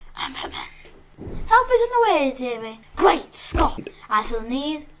Zombies on the way, Davey. Great Scott! I feel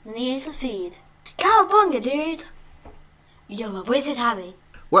the need for speed. Cowabunga, dude! You're a wizard, Harry.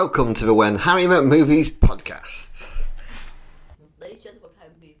 Welcome to the When Harry Met Movies podcast. Ladies and gentlemen,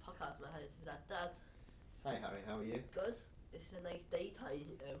 Harry Movie podcast. My head is with Dad. Hi Harry, how are you? Good. This is a nice daytime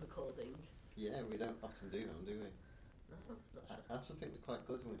recording. Yeah, we don't often do them, do we? No, not sure. I also think they're quite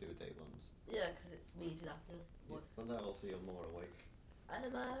good when we do day ones. Yeah, because it's meeting after work. Well, now also you're more awake.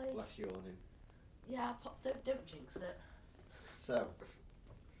 And I... Less yawning. Yeah, don't jinx it. So,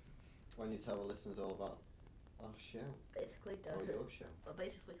 why don't you tell the listeners all about our show? Basically, Or does your show? Well,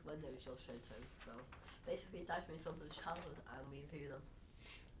 basically, when there was your show too. So, basically, dive me films of the childhood and we review them.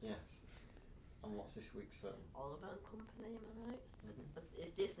 Yes. And what's this week's film? Oliver and Company, am I right? Mm-hmm.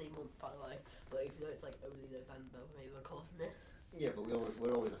 It's Disney month, by the way. But even though it's like only November, we're recording this. Yeah, but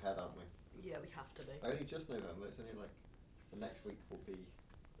we're always ahead, aren't we? Yeah, we have to be. Only just November, it's only like... So next week will be...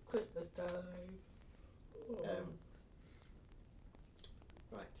 Christmas time.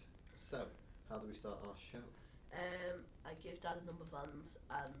 Right, so, how do we start our show? I give Dad a number of lands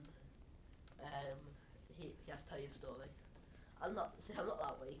and he has to tell you a story. I'm not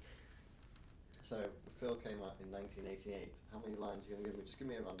that weak. So, the film came out in 1988. How many lines are you going to give me? Just give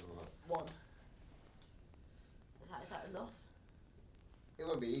me a random amount. 1. Is that enough? It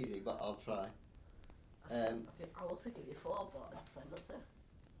won't be easy, but I'll try. Okay, I was thinking before, but I decided not to.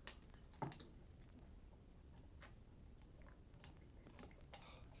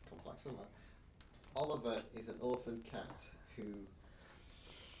 It's complex, isn't it? Oliver is an orphan cat who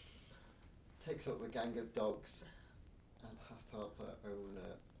takes up a gang of dogs and has to help her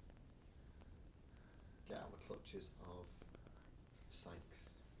owner get out of the clutches of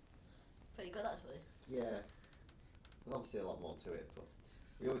Sykes. Pretty good, actually. Yeah, there's obviously a lot more to it, but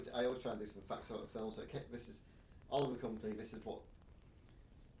I always try and do some facts about the film. So this is Oliver and Company. This is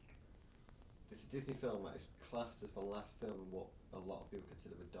a Disney film that is classed as the last film in what a lot of people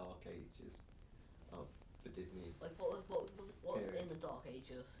consider the dark ages of the Disney. Like what was period. in the Dark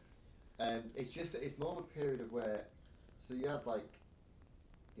Ages? It's more of a period of where, so you have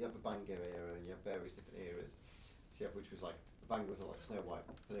the Bangor era and you have various different eras. So you have which was like the Bangor was like Snow White,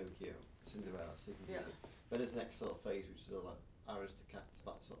 Pinocchio, Cinderella, Sleeping Beauty. Yeah. Then there's the next sort of phase which is all like Aristocats,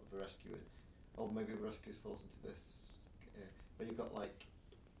 that sort of rescue, or maybe the Rescuers falls into this. Then you've got the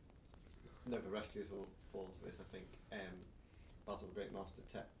Rescuers will fall into this. I think Basil the Great Mouse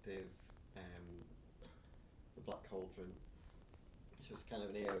Detective, the Black Cauldron. So it's kind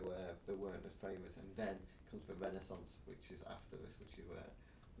of an era where they weren't as famous, and then comes the Renaissance, which is after this, which is where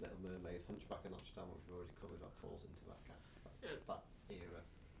Little Mermaid, Hunchback of Notre Dame, which we've already covered, that falls into that era,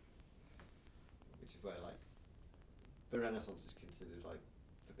 which is where the Renaissance is considered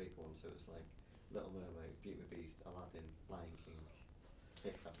the big one. So it's like Little Mermaid, Beauty and the Beast, Aladdin, Lion King,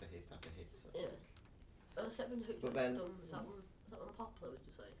 hit after hit after hit. So Yeah. Seven Hooch But then- was that one popular? Would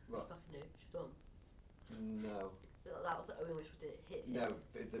you say? What? Back in Hooch done. No. That was the only which did hit. No,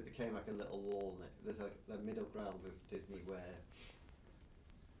 there became like a little lull in it. There's a middle ground with Disney where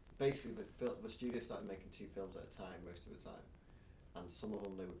basically the studio started making 2 films at a time most of the time, and some of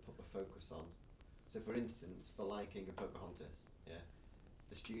them they would put the focus on. So for instance, The Lion King and Pocahontas,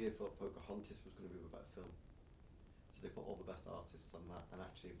 the studio thought Pocahontas was going to be a better film, so they put all the best artists on that, and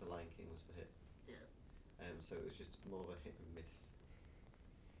actually The Lion King was the hit. Yeah. So it was just more of a hit and miss.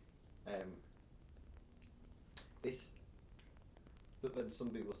 But then some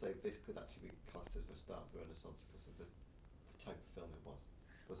people say this could actually be classed as the start of the Renaissance because of the type of film it was.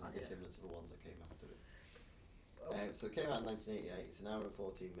 It wasn't dissimilar to the ones that came after it. So it came out in 1988. It's an hour and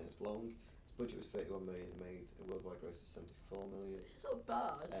 14 minutes long. Its budget was 31 million. It made a worldwide gross of 74 million. Not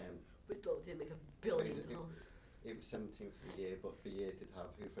bad. We thought it did make $1 billion. It was 17th for the year, but the year did have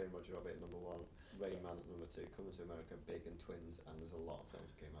Who Framed Roger Rabbit at number 1, Rain Man at number 2, Coming to America, Big and Twins, and there's a lot of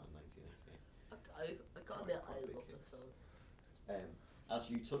films that came out in 1988. I gotta admit, I love this song. As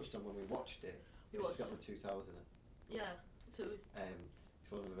you touched on when we watched it, it's got the 2000 in it. Yeah. So. It's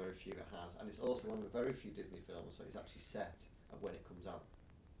one of the very few it has, and it's also one of the very few Disney films that is actually set at when it comes out.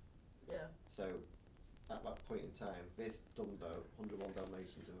 Yeah. So, at that point in time, this, Dumbo, 101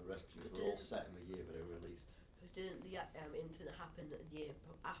 Dalmatians and The Rescues were all set in the year that they were released. Because didn't the incident happen a year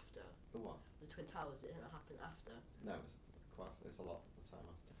after? The what? The Twin Towers didn't happen after? No, it's a lot of the time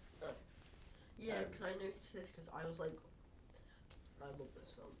after. Okay. Yeah, because I noticed this because I was like, I love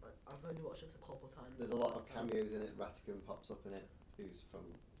this film, but I've only watched this a couple of times. There's a lot of cameos in it. Rattigan pops up in it, who's from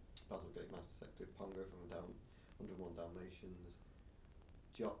Basil the Great Mouse Detective, Pongo from 101 Dalmatians,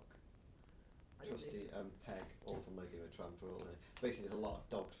 Jock, Trusty and Peg, all from Lady and the Tramp, are all in it. Basically, there's a lot of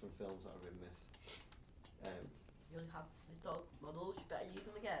dogs from films that are in this. You have the dog models, you better use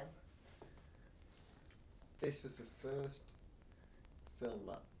them again. This was the first film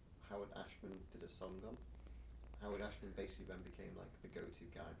that Howard Ashman did a song on. Howard Ashman basically then became like the go-to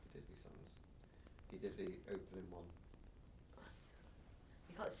guy for Disney songs. He did the opening one.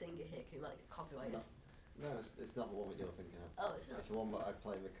 You can't sing it here, can you like copyright it? No, it's not the one that you're thinking of. Oh, it's not. It's the one that I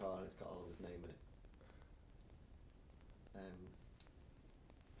play in the car and it's got Oliver's name in it.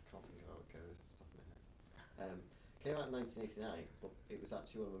 Can't think of how it goes off the top of my head. Came out in 1989, but it was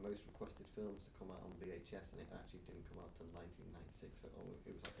actually one of the most requested films to come out on VHS, and it actually didn't come out until 1996. So it was,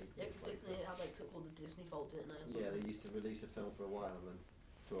 I think, Yeah, because Disney had like something called the Disney Fold, didn't they? yeah, they used to release a film for a while and then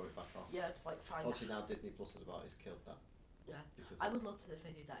draw it back off. Yeah, it's like trying. Obviously now Disney Plus has about killed that. Yeah, Because I would love to if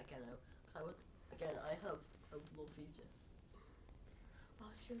they do that again though. Because I would, again, I have a love feature.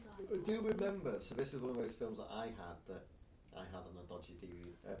 Why should I? I do remember. So this is one of those films that I had on a dodgy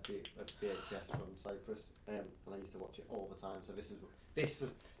VHS from Cyprus, and I used to watch it all the time. So this was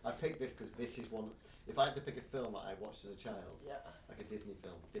I picked this because this is one. If I had to pick a film that I watched as a child, Yeah. like a Disney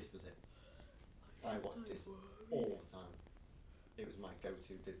film, this was it. I watched this all the time. It was my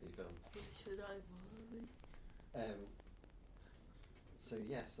go-to Disney film. Should I worry? So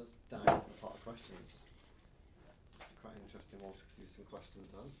yes, let's dive into the pot of questions. It's quite an interesting one to do some questions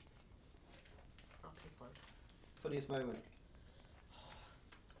on. I'll pick one. Funniest moment.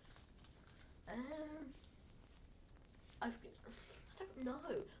 I don't know.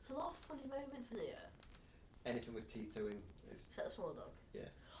 There's a lot of funny moments in here. Anything with Tito in is Except the small dog. yeah.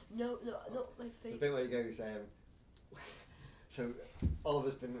 No, not my The favourite. bit where he goes, so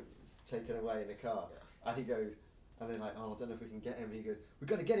Oliver's been taken away in a car, and he goes, and they're like, oh, I don't know if we can get him. And he goes, we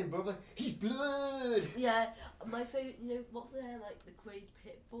got to get him, brother. He's blood. Yeah, my favourite, you know, what's the like the great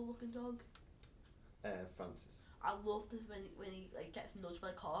pit bull looking dog? Francis. I love this when he like gets nudged by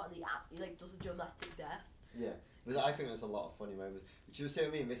a car and he like does a dramatic death. Yeah, but I think there's a lot of funny moments. But you see what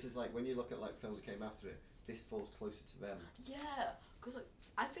I mean? This is like when you look at like films that came after it. This falls closer to them. Yeah, because like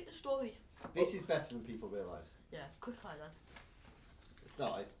I think the story. This is better than people realise. Yeah, quick line then. It's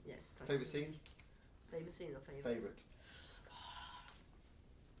nice. Yeah. Favourite scene? Favourite scene or favourite? Favourite.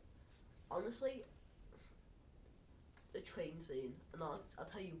 Honestly, the train scene, and I'll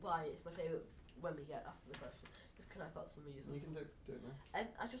tell you why it's my favourite when we get after the question. Just because I've got some reasons. You can do it now. And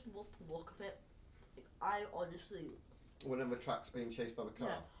I just love the look of it. Like, I honestly. When the track's being chased by the car.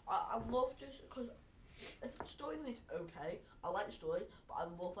 Yeah, I love just because if the story is okay, I like the story, but I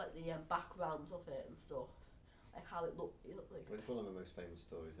love like the backgrounds of it and stuff, like how it looked. It looked like. Well, it's one of the most famous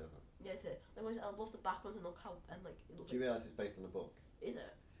stories ever. Yeah, it's it. Like, I love the backgrounds and look how and like it looks. Do you like, realise it's based on a book? is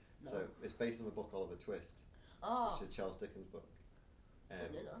it? No. So it's based on the book Oliver Twist, Oh. which is a Charles Dickens book.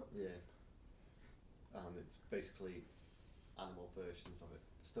 Didn't know that. Yeah. And it's basically animal versions of it.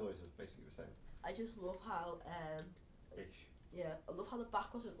 The stories are basically the same. I just love how Ish. yeah, I love how the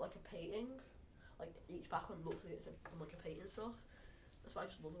backgrounds are like a painting. Like each background looks like it's from like a painting and stuff. That's what I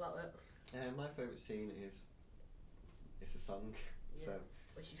just love about it. My favourite scene is it's a song. Yeah. So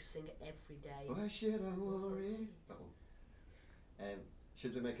Which you sing it every day. why should I worry? That one.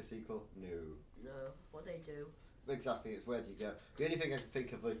 Should we make a sequel? No. No, what they do. Exactly, it's where do you go? The only thing I can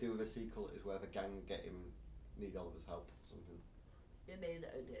think of they do with a sequel is where the gang need Oliver's help or something. Yeah, maybe they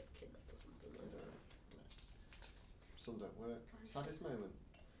only have kidnapped or something like that. Some don't work. Saddest moment.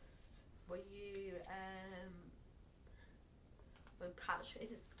 Were you when Patch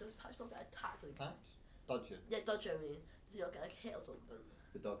does Patch not get attacked? Like, Patch? Dodger. Yeah, Dodger. I mean, does he not get like hit or something?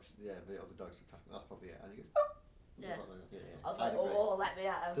 The dogs, yeah, the other dogs attack. That's probably it. And he goes, oh! Yeah. Just like that. Yeah. I was I'd like, agree. oh, let me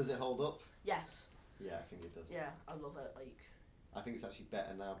at him. Does it hold up? Yes. Yeah, I think it does. Yeah, I love it. Like, I think it's actually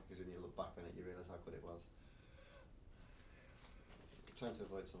better now because when you look back on it, you realise how good it was. Trying to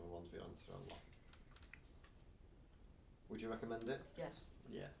avoid some of the ones we answer a lot. Would you recommend it? yes.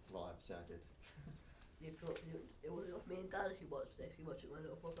 Yeah, well, I have to say I did. It wasn't me and Dad who watched this. He watched it with my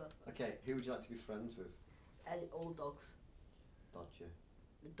little brother. Okay, who would you like to be friends with? Any old dogs. Dodger.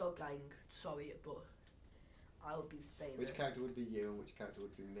 The dog gang. Sorry, but I would be staying Which there. character would be you and which character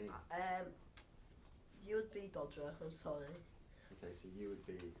would be me? You would be Dodger. I'm sorry. Okay, so you would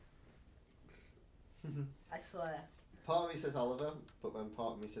be... I swear. Part of me says Oliver, but then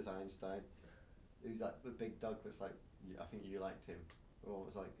part of me says Einstein. Who's that, the big dog that's like, I think you liked him. Or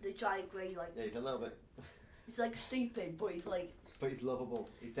it's like, The giant grey, like, yeah, he's a little bit, he's like stupid, but he's like, but he's lovable.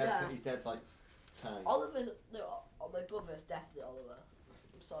 He's dead, Yeah. he's dead like kind. Oliver, no, my brother's definitely Oliver.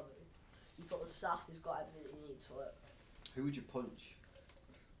 I'm sorry. He's got the sass, he's got everything he needs for it. Who would you punch?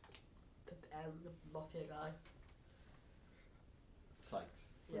 The mafia guy. Sykes.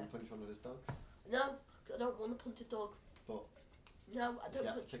 Would Yeah. you punch one of his dogs? No, 'cause I don't want to punch a dog. But No, I if don't you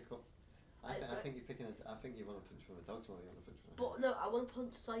had punch. to pick up, I think you're picking. I think you want to punch one of the dogs more than you want to punch one. But no, I want to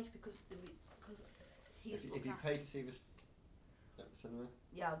punch Sykes because He's If you pay to see this at the cinema,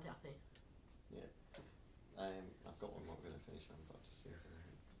 Yeah, I'd be happy. I've got one more we're going to finish on, but I'll just see if there's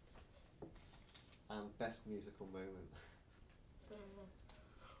anything. And best musical moment.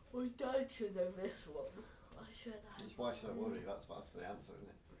 My dad should know this one. I should have. Why should I worry? That's the answer, isn't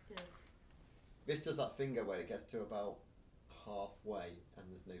it? Yes. This does that finger where it gets to about halfway and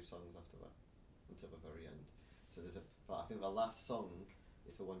there's no songs after that until the very end. So but I think the last song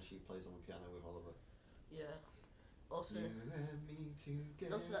is the one she plays on the piano with Oliver. Yeah. Also, You and me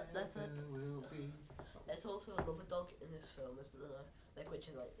together Also will be. there's also another dog in this film, isn't there? Like, which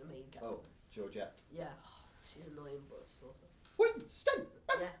is like the main guy. Oh, Georgette. Yeah. She's annoying, but she's also. Winston!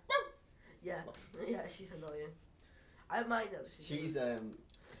 Yeah. Yeah, she's annoying. I don't mind her, but She's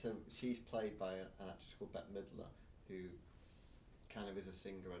so she's played by an actress called Bette Midler, who kind of is a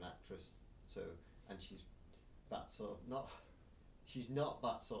singer and actress. So and she's that sort of not. She's not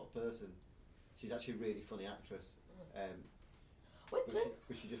that sort of person. She's actually a really funny actress. But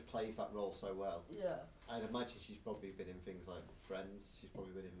she just plays that role so well. Yeah. I'd imagine she's probably been in things like Friends. She's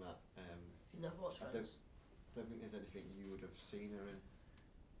probably been in that. You never watched Friends? I don't think there's anything you would have seen her in.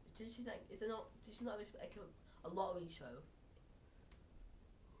 Did she like? Is there not? Did she not have like a lottery show?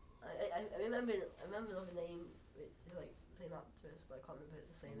 I remember the name. It's like the same actress, but I can't remember if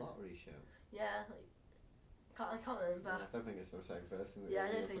it's the same. A lottery show. Yeah, like I can't remember. Yeah, I don't think it's the same person. Yeah,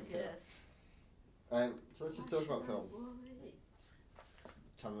 I don't think it is. So let's just talk about film.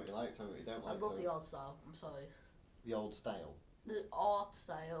 Tell me what you like, tell me what you don't I like. love the art style. I'm sorry. The old style. The art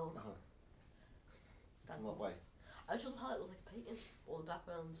style. In what way? I just love how it was like a painting, all the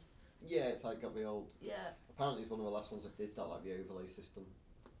backgrounds. Yeah, it's like got the old. Yeah. Apparently, it's one of the last ones that did that, like the overlay system,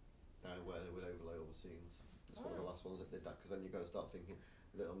 where they would overlay all the scenes. It's one of the last ones that did that, because then you've got to start thinking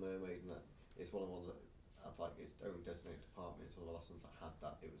Little Mermaid, and that it's one of the ones that had like its own designated department. It's one of the last ones that had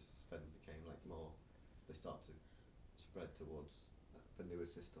that. It was then became like more. They start to spread towards the newer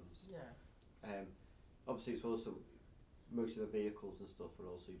systems. Yeah. Obviously, it's also most of the vehicles and stuff are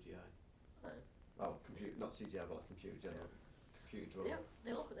all CGI. Right. Well, not CGI, but like computer drawn. Yeah,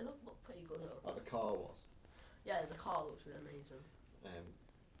 they look pretty good though. Like the car was. Yeah, the car looks really amazing.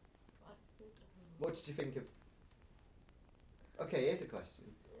 What did you think of? Okay, here's a question.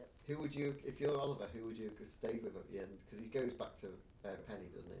 Yep. Who would you, if you're Oliver, who would you have stayed with at the end? Because he goes back to Penny,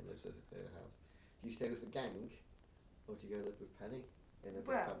 doesn't he? And lives at her house. Do you stay with the gang, or do you go live with Penny in a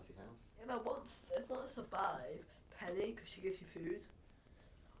big fancy house? If I want to survive, Penny, because she gives you food.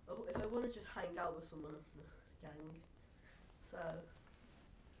 If I want to just hang out with someone, the gang. So.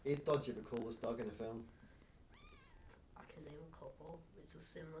 Is Dodger the coolest dog in the film? I can name a couple which are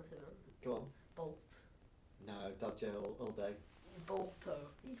similar to him. Go on. Bolt. No, Dodger all day. Bolto.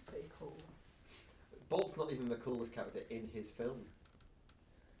 He's pretty cool. Bolt's not even the coolest character in his film.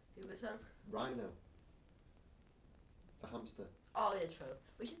 Who was that? Rhino. The hamster. Oh yeah, true.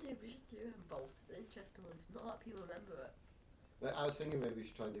 We should do Bolt. It's an interesting one. Not a lot of people remember it. I was thinking maybe we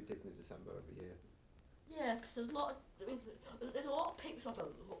should try and do Disney December every year. Yeah, because there's a lot of Pixar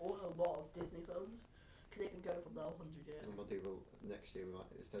films, also a lot of Disney films. Because they've been going for about 100 years. And we'll do next year. We might,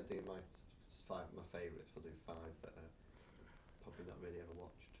 instead of doing five of my favourites, we'll do five that are probably not really ever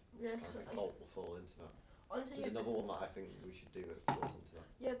watched. Yeah, I think Bolt will fall into that. Honestly, There's another one that I think we should do that falls into that.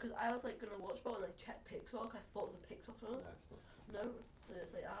 Yeah, because I was like gonna watch Bolt and like check Pixar. Cause I thought it was a Pixar film. No, it's not. No, so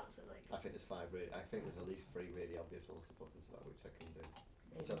it's like that. So it's like. I think there's five. I think there's at least three really obvious ones to put into that, which I can do.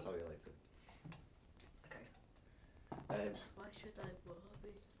 Which I'll tell you later. Okay. Why should I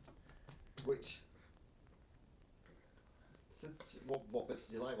worry? Which? So, what bits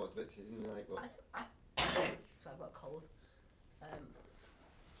did you like? What bits did you like? What? So I've got a cold.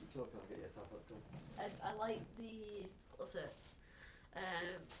 Keep talking. I'll get your tablet. Go. I like the what's it?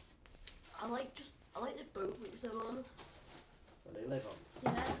 I like the boat which they're on. Where they live on.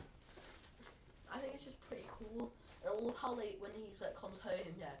 Yeah. I think it's just pretty cool. And I love how when he's like comes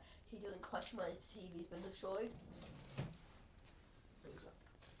home, yeah, he doesn't question why his TV's been destroyed.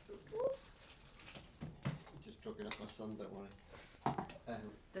 Just drugging up my son. Don't worry.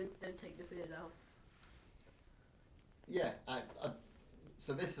 Don't take the video down. Yeah,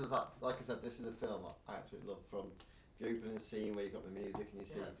 so this was like I said, this is a film I absolutely love. From the opening scene where you got the music and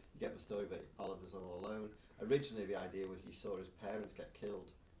you get the story that Oliver's all alone. Originally, the idea was you saw his parents get killed,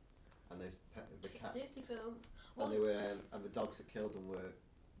 and the cat, Disney film. and they were and the dogs that killed them were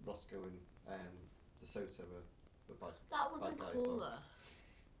Roscoe and DeSoto were bad. That would have been bad cooler.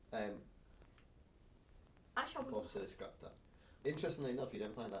 dogs. Actually, I would. Also, they scrapped that. Interestingly enough, you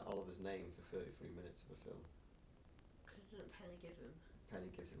don't find out Oliver's name for 33 minutes of the film. Because didn't Penny give him?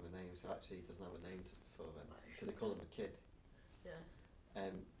 Penny gives him a name, so actually he doesn't have a name for them. So they call him a kid. Yeah.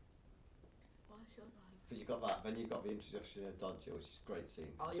 Why Short Life. But you got that. Then you got the introduction of Dodger, which is a great scene.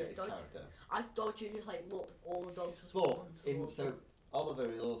 Oh, You yeah, get his Dodger. character. I Dodger just like look all the dogs just But run in towards so them.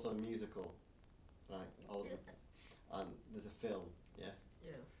 Oliver is also a musical, right? Oliver, Yeah. and there's a film, yeah.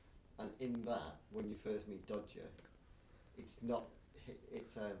 Yeah. And in that, when you first meet Dodger, it's not.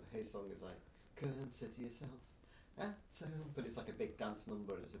 It's his song is like "Consider yourself at home," but it's like a big dance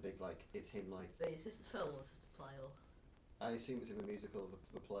number. And it's a big like it's him like. Wait, is this the film or is this the play or? I assume it's in the musical of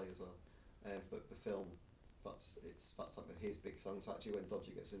the play as well, but the film, that's like his big song. So actually, when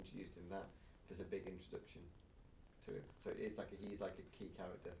Dodger gets introduced in that, there's a big introduction to him. So it's like he's like a key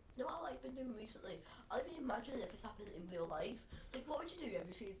character. You know what I've been doing recently? I've been imagining if this happened in real life. Like, what would you do if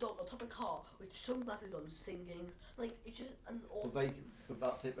you see a dog on top of a car with sunglasses on singing? Like, it's just and all. But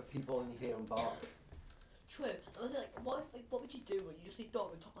that's it. But people only hear him bark. True. I was like, what would you do when you just see a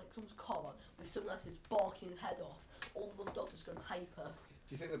dog on top of like someone's car with sunglasses barking his head off? All the other dogs just going hyper. Do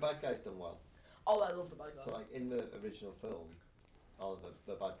you think the bad guy's done well? Oh, I love the bad guy. So like in the original film, Oliver,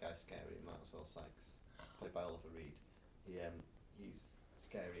 the bad guy's scary in that as well. Sykes, played by Oliver Reed. He's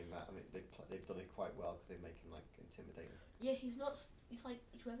scary in that. I mean, they've done it quite well because they make him like intimidating. Yeah, he's not. He's like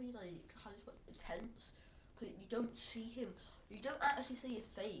very like how do you put it, intense, but you don't see him. You don't actually see his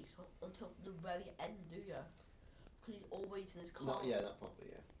face until the very end, do you? Because he's always in his car. Not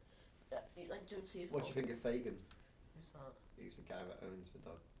properly. Yeah. Yeah, you like don't see his. What do you think of Fagin? Who's that? He's the guy that owns the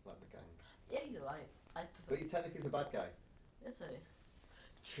dog, like the gang. Yeah, you're right. I prefer. But he technically is a bad guy Is he?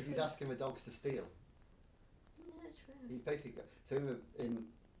 because he's asking the dogs to steal. Yeah, true. He's basically so in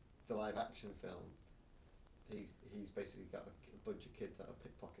the live action film, he's basically got a bunch of kids that are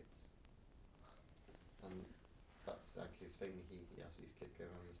pickpockets, and that's like his thing. He has these kids go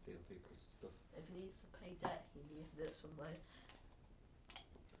around and steal people's stuff. If he needs to pay debt, he needs to do it some way.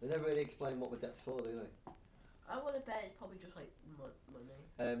 They never really explain what the debt's for, do they? I want to bet it's probably just like money.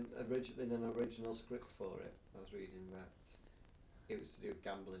 In an original script for it, I was reading that it was to do with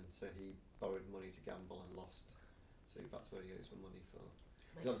gambling. So he borrowed money to gamble and lost. So that's what he owes the money for.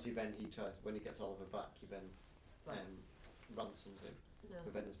 Because obviously, then when he gets Oliver back, he then Right. ransoms him. Yeah.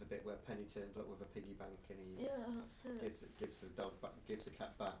 But then there's the bit where Penny turns up with a piggy bank and he Yeah, that's it. gives the dog back, gives the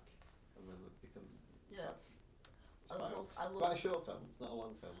cat back, and then it becomes Yeah. spirals. I Quite a love. short film. It's not a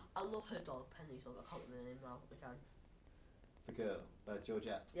long film. I love her dog, Penny's dog. I can't remember her name now. I can. The girl,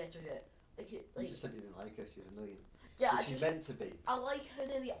 Georgette. Yeah, Juliet. Like, You like just said you didn't like her. She's annoying. yeah, But I she's just. meant to be. I like her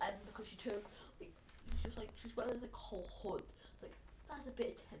near the end because she turned. Like, she's just like she's wearing like a whole hood. Like that's a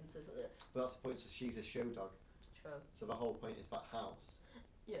bit tense, isn't it? But that's the point. So she's a show dog. True. So the whole point is that house.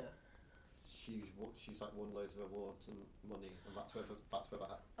 Yeah. She's like won loads of awards and money, and that's where the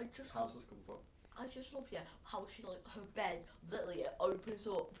I just. house has come from. I just love how she like her bed literally it opens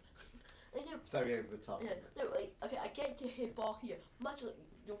up. And, you know, It's very over the top. yeah, Isn't it? no, like okay, I get to hear bark here. Imagine like,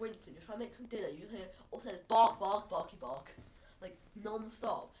 you're Winston, you're trying to make some dinner, you just hear upstairs bark, bark, barky bark, like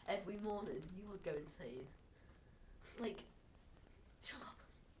non-stop every morning. You would go insane. Like, shut up.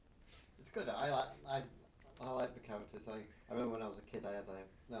 It's good. I like the characters. I remember when I was a kid, I had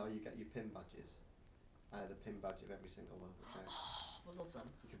you get your pin badges. I had a pin badge of every single one. Okay. Oh, I love them.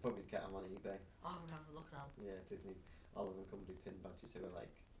 You could probably get them on eBay. Oh, I'm gonna have a look now. Yeah, Disney, Oliver and Company pin badges. They were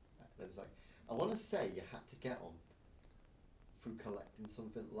like, there was like, I want to say you had to get them through collecting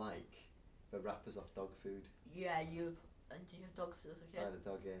something like the wrappers off dog food. Yeah, you and do you have dogs as a I kid? had a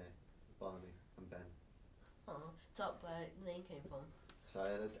dog, yeah, Barney and Ben. Oh, is that where the name came from? So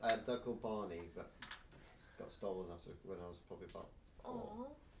I had a dog called Barney, but got stolen after when I was probably about 4. Oh,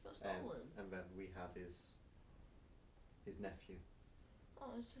 got stolen. And then we had his nephew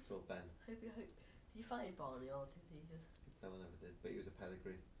Oh, it's just, called Ben. hope. Did you find Barney or did he just? No one ever did, but he was a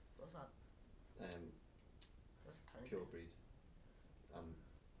pedigree, What's that? What's a pedigree? pure breed,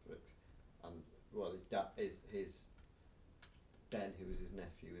 and well, his dad is his Ben, who was his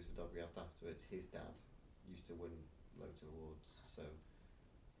nephew, is the dog we had afterwards. His dad used to win loads of awards, so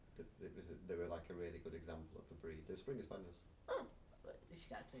they were like a really good example of the breed. They were Springer Spaniels, Oh, but you should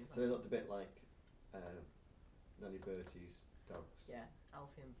get to me. so they looked a bit like Nanny Bertie's dogs. Yeah,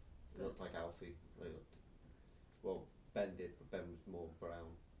 Alfie and They looked like Alfie. They looked. Well, Ben did, but Ben was more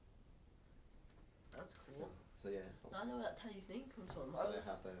brown. That's cool. So yeah. I know where that Teddy's name comes from. So I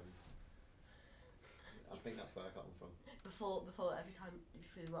had. I think that's where I got them from. Before every time you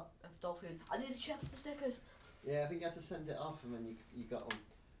feel up of dog food, I need to check for the stickers. Yeah, I think you had to send it off, and then you got them.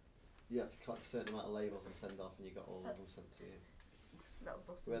 You had to collect a certain amount of labels and send off, and you got all of them sent to you. That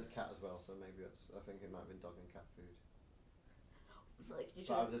was We had a cat as well, so maybe I think it might have been dog and cat food. like you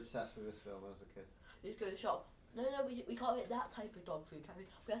But I should. was obsessed with this film when I was a kid. You just go to the shop. No, we can't get that type of dog food, can we?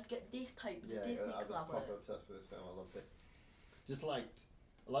 We have to get this type, the Disney I was collab on proper it. obsessed with this film. I loved it.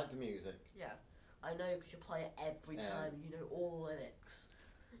 I liked the music. Yeah. I know because you play it every time. You know all the lyrics.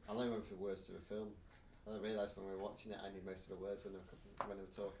 I learned one of the words to a film. And I realised when we were watching it, I knew most of the words when they were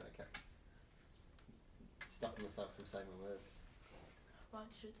talking. I kept stopping myself from saying my words. Why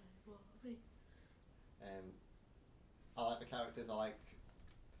should I worry? I like the characters.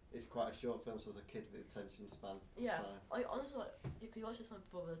 It's quite a short film, so as a kid with attention span. Yeah, fine. I honestly you could watch this with my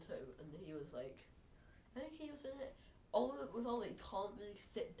brother too, and he was like, I think he was in it. With Ollie, he can't really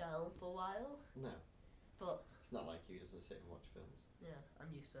sit down for a while. No. But it's not like you doesn't sit and watch films. Yeah, I'm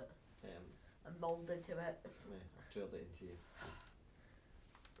used to it. I'm moulded to it. Yeah, I've drilled it into you.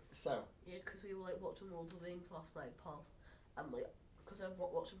 So. Yeah, because we were like watching Lord of the Rings last night, pal. And like, because I've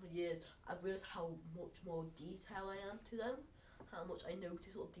watched them for years, I've realised how much more detail I am to them. How much I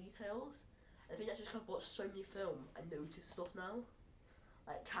notice little details. I think that's just because I've watched so many films, I notice stuff now.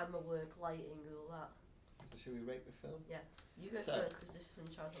 Like camera work, lighting, and all that. So should we rate the film? Yes. You go first, because this is from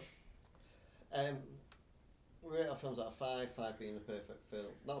your childhood. We rate our films out of 5, 5 being a perfect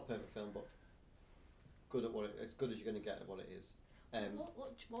film. Not a perfect film, but good at as good as you're going to get at what it is.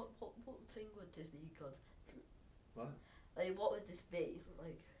 What thing would this be? Because What? Like, what would this be?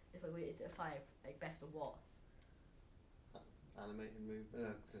 Like, if I rated it a 5, like best of what? Animated movie,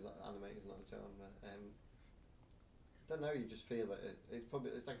 because animated is not a genre. Don't know. You just feel that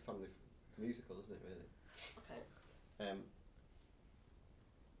it's like a family musical, isn't it? Really. Okay.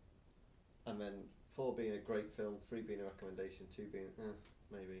 And then 4 being a great film, 3 being a recommendation, 2 being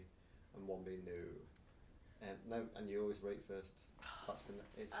maybe, and 1 being no. No, and you always rate first. That's been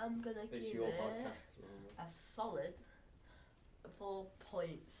I'm gonna give your it podcast. a solid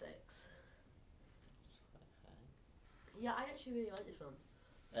 4.6. Yeah, I actually really like this film.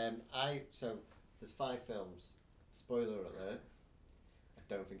 So there's 5 films. Spoiler alert. I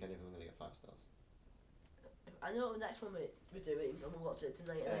don't think any of them are going to get 5 stars. I know the next one we're doing, and we'll watch it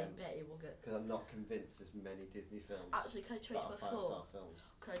tonight, and I bet it will get. Because I'm not convinced there's many Disney films. Actually, can I change my score? 5-star films.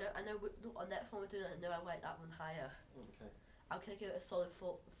 Because I know on that one we're doing it, I know I like that one higher. Okay. I'm going to give it a solid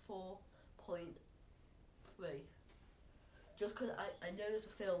 4.3. Just because I know there's a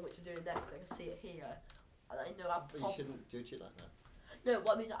film which we're doing next, I can see it here, and I know I'll But you shouldn't judge it like that. No,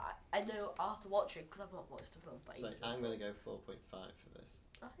 what I mean is I know I have to watch it because I've not watched the film. So I'm going to go 4.5 for this.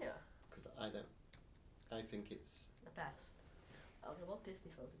 Oh yeah. Because I think it's the best. Okay, what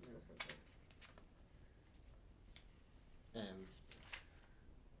Disney films are you going to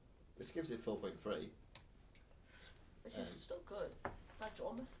which gives it 4.3. It's just still good. Like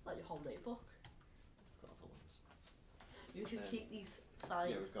almost like your whole notebook. Got other ones. You should keep these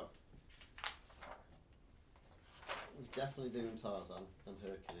signs. Yeah, we're definitely doing Tarzan and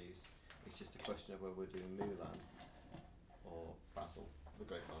Hercules. It's just a question of whether we're doing Mulan or Basil, the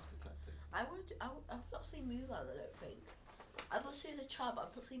Great Mouse Detective. I've not seen Mulan, I don't think. I've watched it as a child, but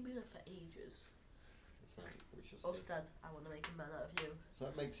I've not seen Mulan for ages. So we shall see. Dad, I want to make a man out of you. So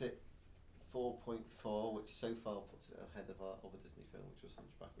that makes it 4.4, which so far puts it ahead of our other Disney film, which was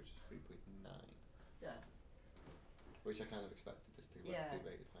Hunchback, which is 3.9. Yeah. Which I kind of expected this to be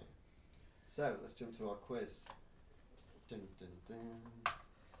rated higher. So let's jump to our quiz. Dun dun dun.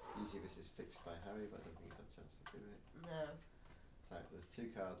 Usually this is fixed by Harry, but I don't think he's had a chance to do it. No. So there's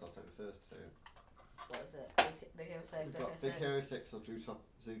 2 cards. I'll take the first 2. What is it? Big Hero 6, We've got Big Hero 6 or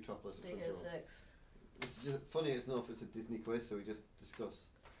Zootropolis. Big Hero 6. It's just funny as enough. It's a Disney quiz, so we just discuss.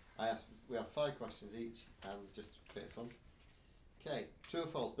 We have 5 questions each, and just a bit of fun. Okay, true or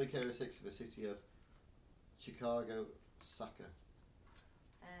false? Big Hero 6 of the city of Chicago, Saka.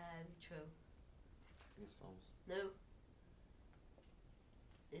 True. I think it's false. No.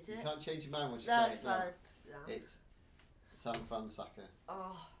 Is You it? can't change your mind once you No, say it's it. No, fine. it's San Francisco.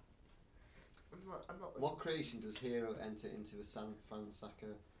 Oh. I'm not. What creation does Hero enter into the San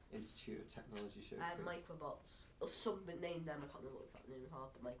Francisco Institute of Technology showcase? Microbots. Or something named them, I can't remember what's that name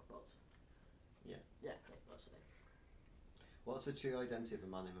hard, but Microbots. Yeah. Yeah, Microbots. What's the true identity of a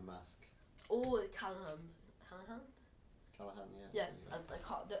man in a mask? Oh, Callahan. Callahan? Callahan, yeah. Yeah, Anyway. I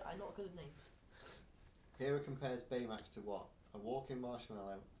can't. I'm not good at names. Hero compares Baymax to what? A walking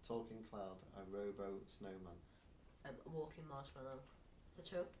marshmallow, a talking cloud, a robo snowman. A walking marshmallow. Is that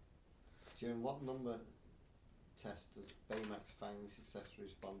true? During what number test does Baymax Fang successfully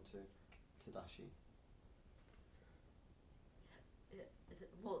respond to Tadashi? Is it,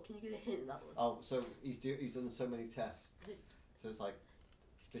 what? Can you give me a hint of that one? Oh, so he's done so many tests. So it's like,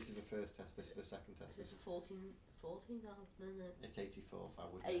 this is the first test, this is the second test. Is it 14? No. It's 84th, I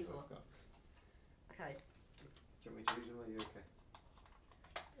would 84. have got. Okay. Do you want me to read them or are you okay?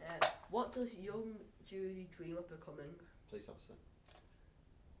 What does young Judy dream of becoming? Police officer.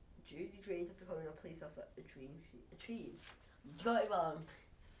 Judy dreams of becoming a police officer. A dream she achieves. You got it wrong.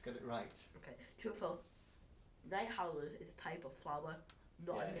 Got it right. Okay, true or false? Night howlers is a type of flower,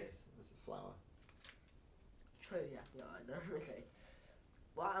 not yeah, a it is. It's a flower. True, yeah, you're right then. Okay.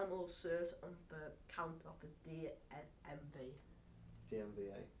 What animal serves on the counter of the DMV?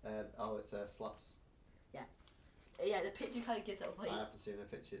 DMVA. Oh, it's sloths. Yeah, the picture kind of gives it away. I haven't seen a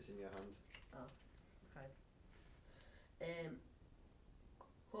picture. It's in your hand. Okay.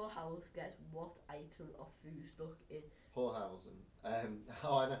 Whorehouse gets what item of food stuck in? Whorehausen.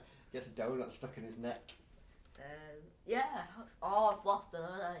 Oh, I know. Gets a donut stuck in his neck. Yeah. Oh, I've lost it,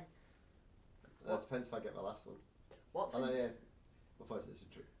 haven't I? That depends if I get my last one. What's Oh, no, the yeah. Well, first it's a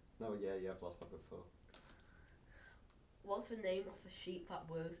trick. No, yeah, I've lost that before. What's the name of the sheep that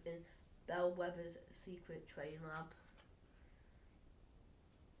works in Bellwether's secret train lab?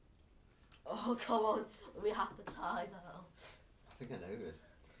 Oh, come on. We have to tie now. I think I know this.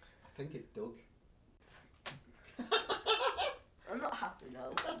 I think it's Doug. I'm not happy now.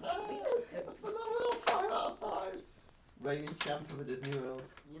 Phenomenal, 5 out of 5. Reigning champ of the Disney World.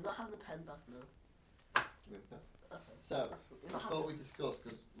 You're not having the pen back now. Give me a pen. Okay. So, You're not before having we discuss,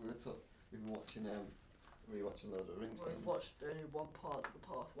 because we've been watching Lord of the Rings We've films. watched only one part of the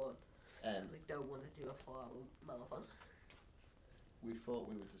part one. Um, We don't want to do a 4-hour marathon. we thought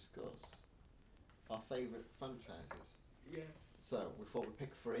we would discuss our favourite franchises. Yeah. So, we thought we'd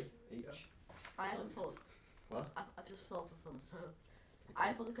pick 3 each. I haven't thought. What? I've just thought of some, so.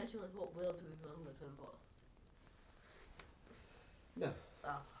 I thought the question was what world do we belong with him, but. No.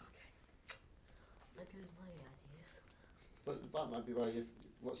 Oh, okay. There goes my ideas. But that might be why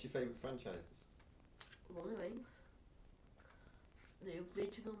what's your favourite franchises? Lord of the Rings. The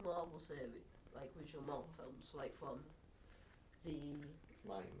original Marvel series, like original Marvel films, like from the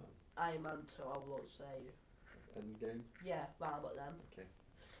Iron Man. Iron Man to I would say, Endgame. yeah, round about them. Okay.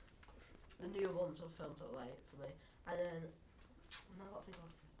 The newer ones are filmed that way for me, and then now I think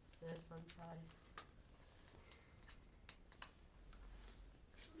of the third franchise.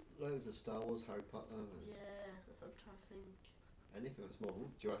 Loads of Star Wars, Harry Potter, and Yeah, that's what I'm trying to think. anything that's more.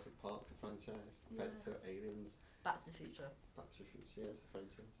 Jurassic Park, the franchise. Yeah. Predator, Aliens, Back to the Future. Back to the Future, yeah, it's a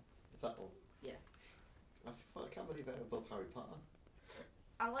franchise. Is that one? Yeah. I can't believe they're above Harry Potter.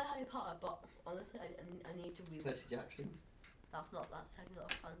 I like Harry Potter, but honestly, I need to read. Percy Jackson. That's technically not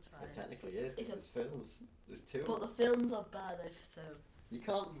a It franchise. technically is, because It's there's films. There's 2 But of them. the films are bad, so. You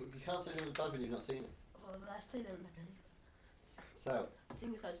can't say something's bad when you've not seen it. Well, let's say them again. So, The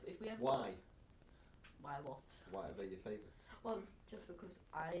thing is, if we ever. why? Why what? Why are they your favourites? Well, just because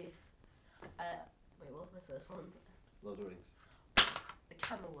wait, what was my first one? Lord of the Rings. The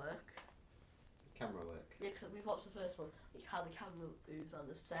camera work. Camera work. Yeah, because we watched the first one, like how the camera moves around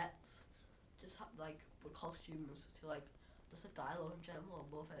the sets, just like the costumes to like just the dialogue in general.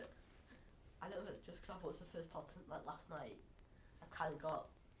 I love it. I don't know if it's just because I watched the first part like last night. I kind of got.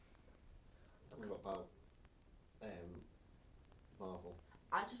 What about Marvel?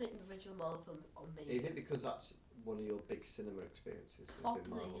 I just think the original Marvel films are amazing. Is it because that's one of your big cinema experiences? Has been Probably,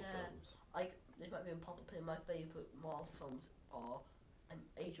 Marvel yeah. films. Like this might be unpopular. My favourite Marvel films are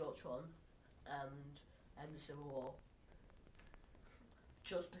Age of Ultron and the Civil War.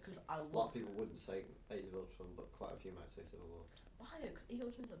 Just because I A lot love. of people wouldn't say Age of Ultron, but quite a few might say Civil War. Why? Because Age of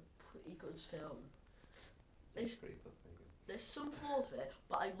Ultron's a pretty good film. It's pretty good. There you go. There's some flaws with it,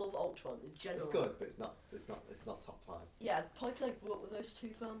 but I love Ultron in general. It's good, but it's not top 5. Yeah, probably 'cause I grew up with those two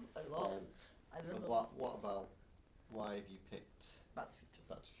films a lot. I But remember what about why have you picked Back to the Future.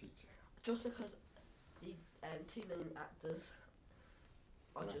 Back to the Future? Just because the 2 main actors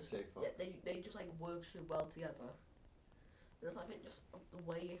are Right, just Jay Fox. they just like work so well together. And I think just the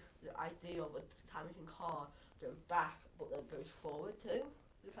way the idea of a time machine car going back but then goes forward too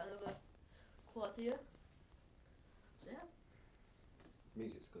is kind of a cool idea. So yeah.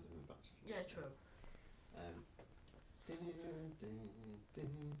 Music's good in Back to the Future. Yeah, true. Um,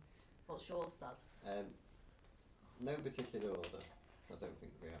 What's yours, Dad? no particular order. I don't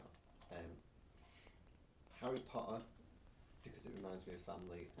think we are. Harry Potter, because it reminds me of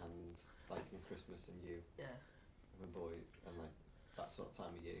family and like in Christmas and you, Yeah. my boy, and like that sort of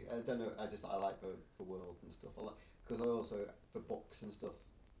time of year. I don't know. I like the world and stuff. I like because I also the books and stuff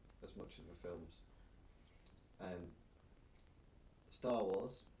as much as the films. Star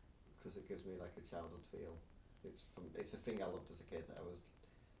Wars, because it gives me like a childhood feel. It's a thing I loved as a kid. I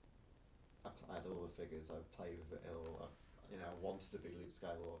had all the figures. I played with it all. I wanted to be Luke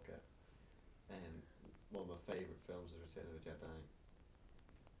Skywalker. One of my favourite films is Return of the Jedi.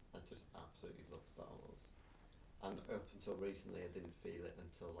 I just absolutely loved Star Wars. And up until recently, I didn't feel it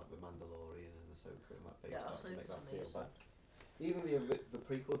until like The Mandalorian and Ahsoka and that they Yeah, started to make that Ahsoka's feel amazing. back. Even the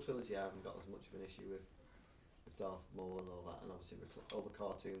prequel trilogy, I haven't got as much of an issue with Darth Maul and all that, and obviously all the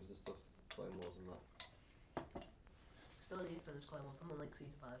cartoons and stuff, Clone Wars and that. Still need to finish Clone Wars. I'm on like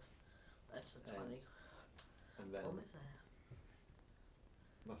season 5, episode 20. And then Almost there.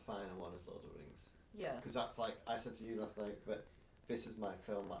 my final one is Lord of the Rings. Yeah. Because that's like, I said to you last night, but this is my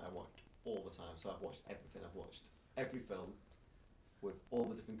film that I watch all the time. So I've watched everything. I've watched every film with all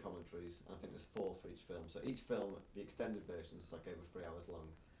the different commentaries. And I think there's 4 for each film. So each film, the extended version is like over 3 hours long.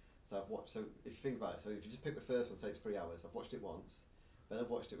 So I've watched, so if you think about it, so if you just pick the first one, say it's 3 hours, I've watched it once. Then I've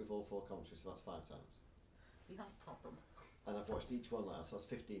watched it with all 4 commentaries, so that's 5 times. You have a problem. And I've watched each one like that, so that's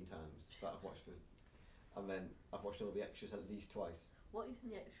 15 times that I've watched. And then I've watched all the extras at least twice. What is in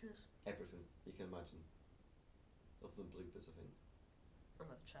the extras? Everything you can imagine. Other than bloopers, I think. I'm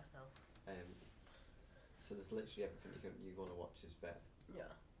going to check now. So there's literally everything you want to watch is there.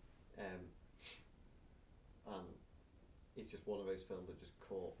 Yeah. And it's just one of those films that just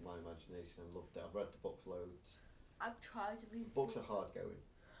caught my imagination and loved it. I've read the books loads. I've tried to read The books are hard going.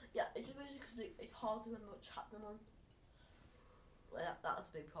 Yeah, it's just basically because it's hard to remember what chapter I'm on. Like that's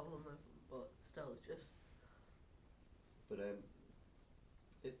a big problem with them, but still, it's just. But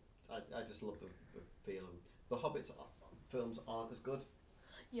I just love the feeling. The Hobbits films aren't as good.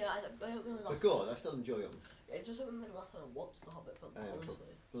 Yeah, I don't remember. They're good. I still enjoy them. Yeah, it doesn't remember the last time I watched the Hobbit film.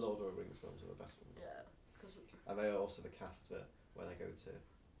 Honestly. The Lord of the Rings films are the best ones. Yeah, because. And they are also the cast that when I go to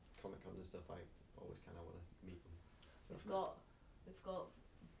Comic Con and stuff, I always kind of want to meet them. So We've got.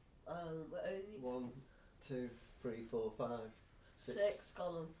 We're only 1, 2, 3, 4, 5, 6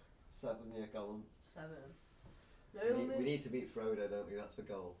 Gollum. 7. Yeah, Gollum. 7. We need to meet Frodo, don't we? That's the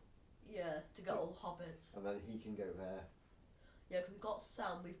goal. Yeah, to get all the hobbits. And then he can go there. Yeah, because we've got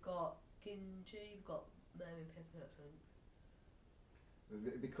Sam, we've got Gingy, we've got Mary and Pippin, I think.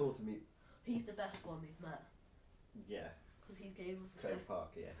 It'd be cool to meet. He's the best one we've met. Yeah. Because he gave us a Craig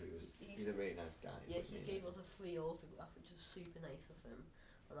Parker, yeah, he's a really nice guy. Yeah, he gave us a free autograph, which was super nice of him.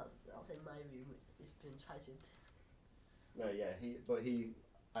 And that's in my room, it's been treasured. No, yeah,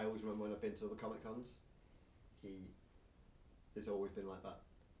 I always remember when I've been to other Comic Cons, he has always been like that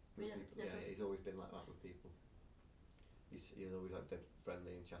with people. Yeah, he's always been like that with people. He's always like dead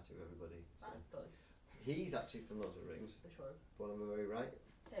friendly and chatty with everybody. So. That's good. He's actually from Lord of the Rings. Which one? One on the very right.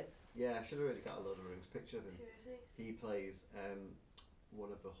 Him? Yeah, I should have really got a Lord of the Rings picture of him. Who is he? He plays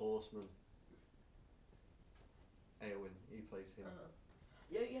one of the horsemen. Eowyn, he plays him.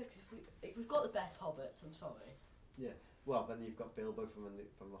 Yeah, because we've got the best hobbits, I'm sorry. Yeah, well then you've got Bilbo from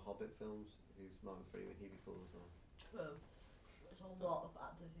the Hobbit films, who's Martin Freeman, he'd be cool as well. True. There's a lot of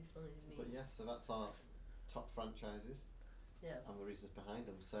actors who's funny to me. But yeah, so that's our top franchises. Yeah. And the reasons behind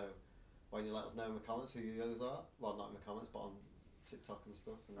them. So when you let us know in the comments who yours are, well not in the comments but on TikTok and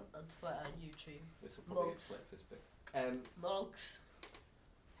stuff. And Twitter and YouTube. This will probably Mugs. flip this bit. Mugs.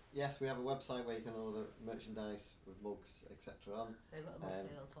 Yes, we have a website where you can order merchandise with mugs, etc. on. We've got a mug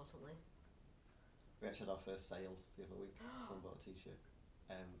sale, unfortunately. We actually had our first sale the other week. Someone bought a t-shirt.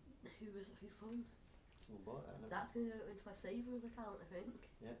 Who from? Someone bought it, I don't know. That's going to go into my savings account, I think.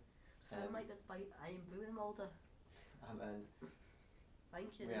 Yeah. So I might just buy Iron Brewing Molder. And then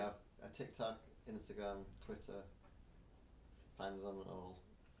Thank you. we have a TikTok, Instagram, Twitter. Find us on it all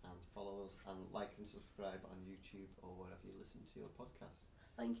and follow us and like and subscribe on YouTube or wherever you listen to your podcasts.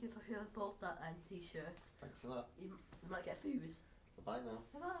 Thank you for who bought that t-shirt. Thanks for that. You might get food. Bye-bye now.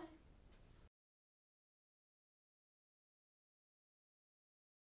 Bye-bye.